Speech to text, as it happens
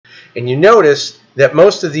And you notice that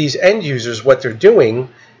most of these end users, what they're doing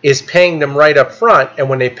is paying them right up front. And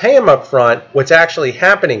when they pay them up front, what's actually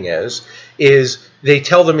happening is they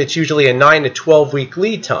tell them it's usually a 9 to 12 week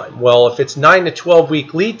lead time. Well, if it's 9 to 12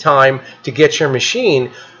 week lead time to get your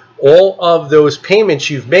machine, all of those payments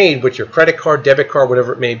you've made with your credit card, debit card,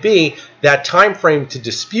 whatever it may be, that time frame to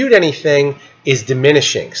dispute anything is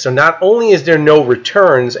diminishing. So not only is there no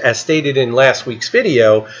returns as stated in last week's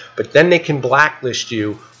video, but then they can blacklist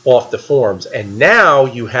you off the forms. And now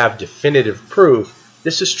you have definitive proof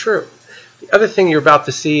this is true. The other thing you're about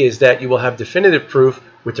to see is that you will have definitive proof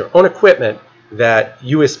with their own equipment that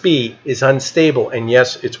USB is unstable, and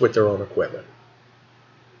yes, it's with their own equipment.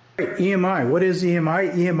 EMI. What is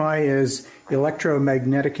EMI? EMI is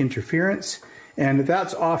electromagnetic interference, and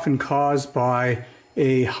that's often caused by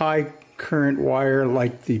a high current wire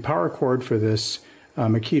like the power cord for this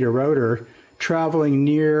Makita router traveling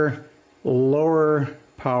near lower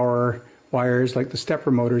power wires like the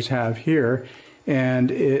stepper motors have here, and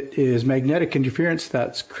it is magnetic interference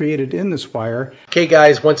that's created in this wire. Okay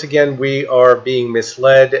guys, once again we are being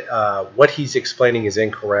misled. What he's explaining is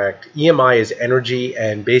incorrect. EMI is energy,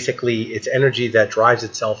 and basically it's energy that drives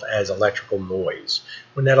itself as electrical noise.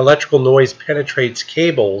 When that electrical noise penetrates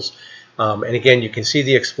cables, and again you can see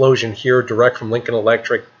the explosion here direct from Lincoln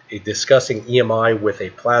Electric discussing EMI with a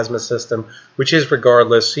plasma system, which is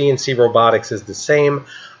regardless. CNC robotics is the same.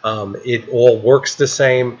 It all works the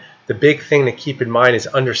same. The big thing to keep in mind is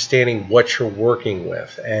understanding what you're working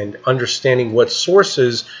with and understanding what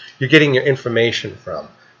sources you're getting your information from.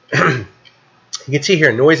 You can see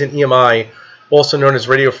here noise in EMI, also known as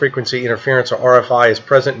radio frequency interference or RFI, is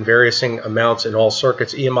present in varying amounts in all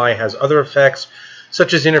circuits. EMI has other effects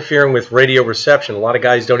such as interfering with radio reception. A lot of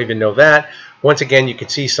guys don't even know that. Once again, you can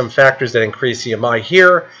see some factors that increase EMI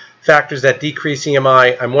here, factors that decrease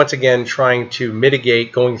EMI. I'm once again trying to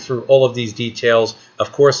mitigate going through all of these details.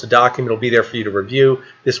 Of course, the document will be there for you to review.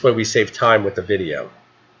 This way we save time with the video.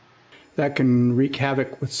 That can wreak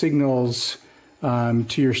havoc with signals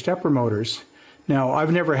to your stepper motors. Now,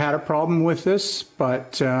 I've never had a problem with this,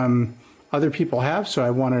 but other people have, so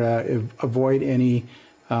I wanted to avoid any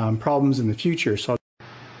problems in the future. So.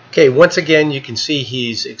 Okay, once again, you can see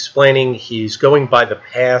he's explaining, he's going by the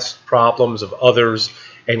past problems of others,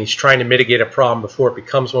 and he's trying to mitigate a problem before it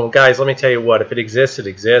becomes one. Guys, let me tell you what, if it exists, it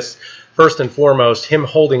exists. First and foremost, him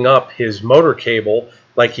holding up his motor cable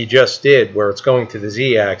like he just did, where it's going to the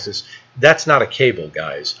Z-axis, that's not a cable,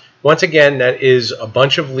 guys. Once again, that is a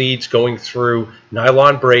bunch of leads going through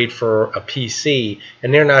nylon braid for a PC,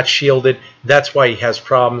 and they're not shielded. That's why he has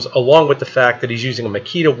problems, along with the fact that he's using a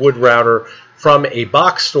Makita wood router from a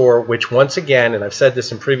box store, which once again, and I've said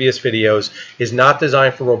this in previous videos, is not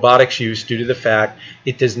designed for robotics use due to the fact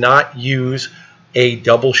it does not use a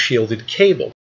double shielded cable.